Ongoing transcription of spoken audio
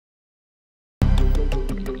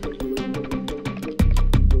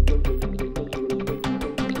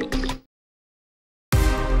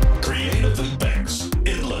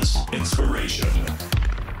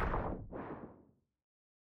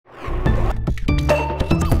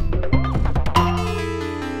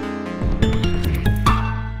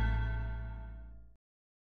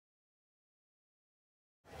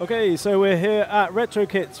Okay, so we're here at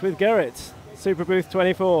Retrokits with Gerrit, Superbooth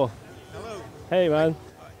 24. Hello. Hey, man.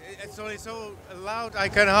 It's only so loud I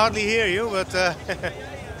can hardly hear you, but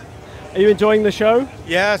Are you enjoying the show?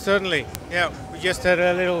 yeah, certainly. Yeah, we just had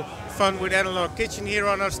a little fun with Analog Kitchen here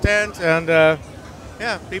on our stand, and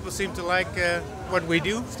yeah, people seem to like what we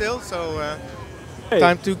do still. So Hey.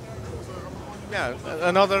 time to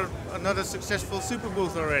another successful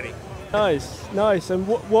Superbooth already. Nice, nice. And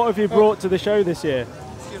what have you brought to the show this year?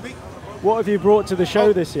 Excuse me. What have you brought to the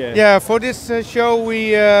show this year? Yeah, for this show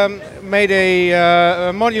we made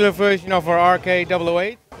a modular version of our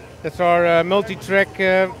RK008. That's our multi-track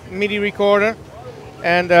MIDI recorder,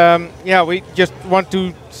 and yeah, we just want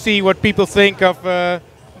to see what people think of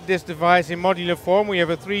this device in modular form. We have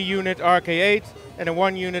a 3-unit RK8 and a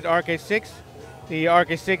 1-unit RK6. The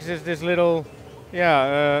RK6 is this little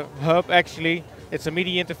hub actually. It's a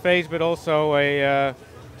MIDI interface, but also a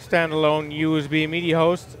standalone USB MIDI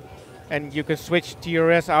host. And you can switch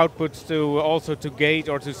TRS outputs to gate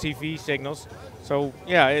or to CV signals. So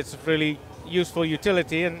yeah, it's a really useful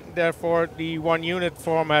utility, and therefore the 1-unit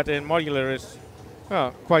format in modular is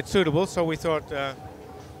quite suitable. So we thought,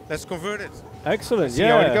 let's convert it. Excellent. See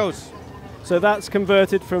how it goes. So that's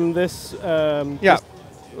converted from this. Yeah,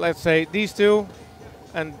 let's say these two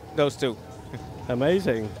and those two.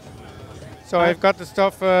 Amazing. So I've got the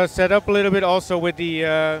stuff set up a little bit also with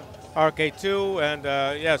the RK2, and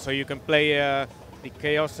yeah, so you can play the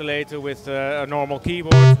Kaossilator with a normal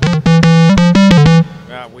keyboard.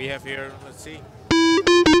 Yeah, we have here, let's see.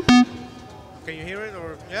 Can you hear it?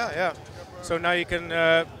 Or yeah. So now you can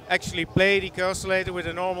actually play the Kaossilator with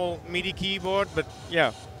a normal MIDI keyboard, but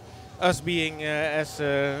yeah, us being as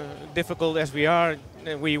difficult as we are,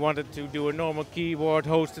 we wanted to do a normal keyboard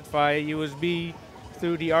hosted via USB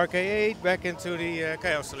through the RK8 back into the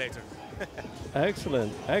Kaossilator.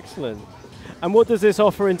 Excellent, excellent. And what does this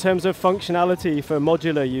offer in terms of functionality for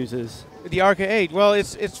modular users? The RK8, well,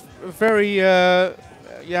 it's very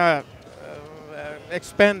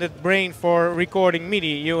expanded brain for recording MIDI.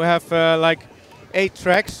 You have like 8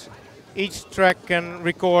 tracks. Each track can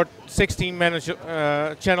record 16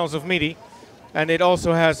 channels of MIDI, and it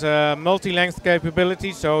also has a multi-length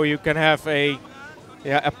capability. So you can have a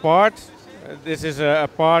part. This is a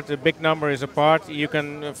part, a big number is a part. You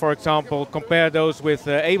can, for example, compare those with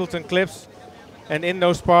Ableton clips, and in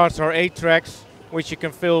those parts are 8 tracks, which you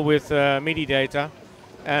can fill with MIDI data.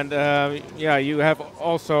 And yeah, you have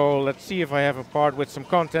also, let's see if I have a part with some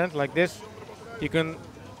content like this. You can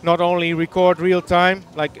not only record real time,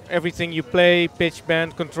 like everything you play, pitch,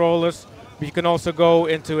 bend, controllers, but you can also go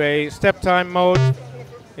into a step time mode.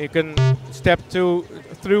 You can step through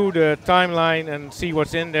the timeline and see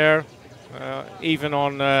what's in there. Even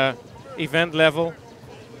on event level.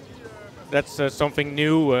 That's something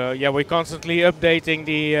new. Yeah, we're constantly updating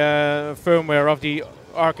the firmware of the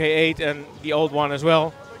RK8 and the old one as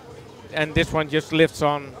well. And this one just lifts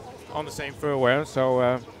on the same firmware.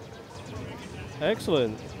 So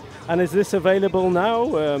excellent. And is this available now?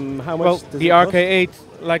 How much? Well, does the it cost? RK8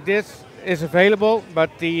 like this is available, but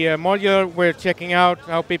the modular, we're checking out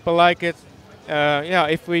how people like it. Yeah,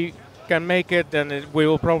 if we can make it, then we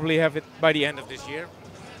will probably have it by the end of this year.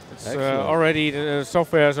 It's already, the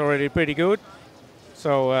software is already pretty good.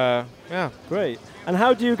 So yeah. Great. And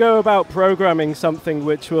how do you go about programming something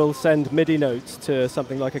which will send MIDI notes to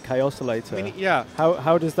something like a Kaossilator? Yeah.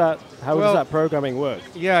 How does that programming work?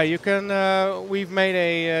 Yeah, you can. We've made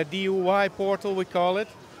a DUI portal, we call it.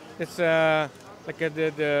 It's like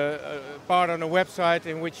the part on a website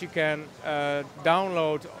in which you can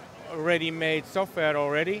download ready-made software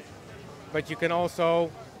already. But you can also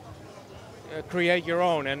create your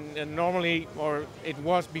own, and normally, or it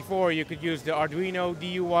was before, you could use the Arduino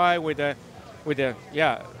DUI with a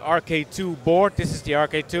RK2 board. This is the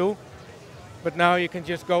RK2, but now you can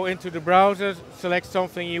just go into the browser, select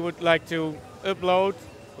something you would like to upload,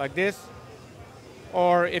 like this,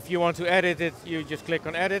 or if you want to edit it, you just click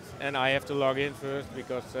on edit, and I have to log in first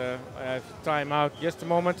because I have time out. Just a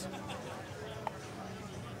moment.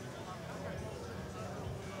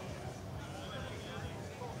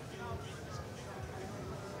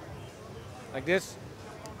 Like this.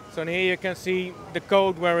 So here you can see the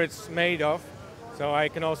code where it's made of. So I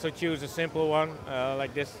can also choose a simple one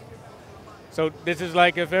like this. So this is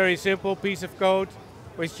like a very simple piece of code,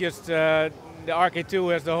 which just the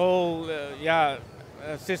RK2 has the whole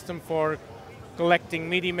system for collecting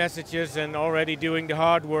MIDI messages and already doing the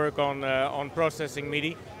hard work on processing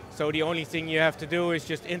MIDI. So the only thing you have to do is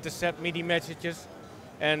just intercept MIDI messages.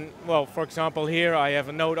 And well, for example, here I have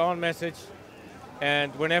a node on message.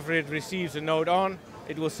 And whenever it receives a node on,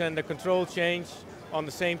 it will send a control change on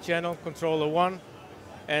the same channel, controller 1.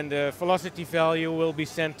 and the velocity value will be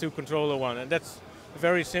sent to controller 1. And that's a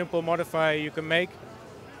very simple modifier you can make,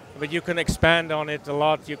 but you can expand on it a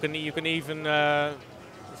lot. You can even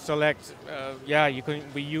select,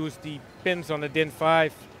 we use the pins on the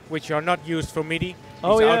DIN5 which are not used for MIDI. These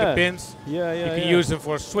are the pins. You can use them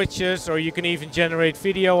for switches, or you can even generate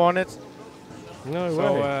video on it. No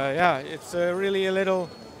way. So it's really a little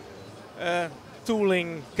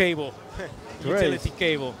tooling cable, utility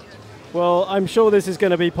cable. Well, I'm sure this is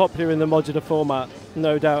going to be popular in the modular format,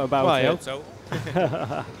 no doubt about it. I hope so.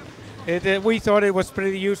 We thought it was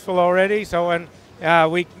pretty useful already. So, and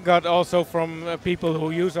we got also from people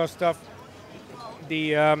who use our stuff,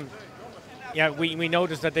 we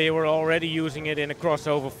noticed that they were already using it in a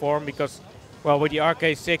crossover form because, well, with the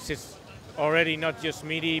RK-6 it's already not just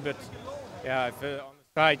MIDI, but on the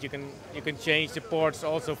side you can change the ports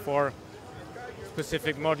also for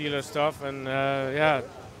specific modular stuff, and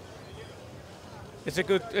it's a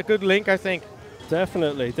good link, I think.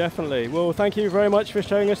 Definitely, definitely. Well, thank you very much for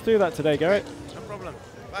showing us through that today, Gerrit. No problem.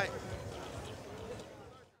 Bye.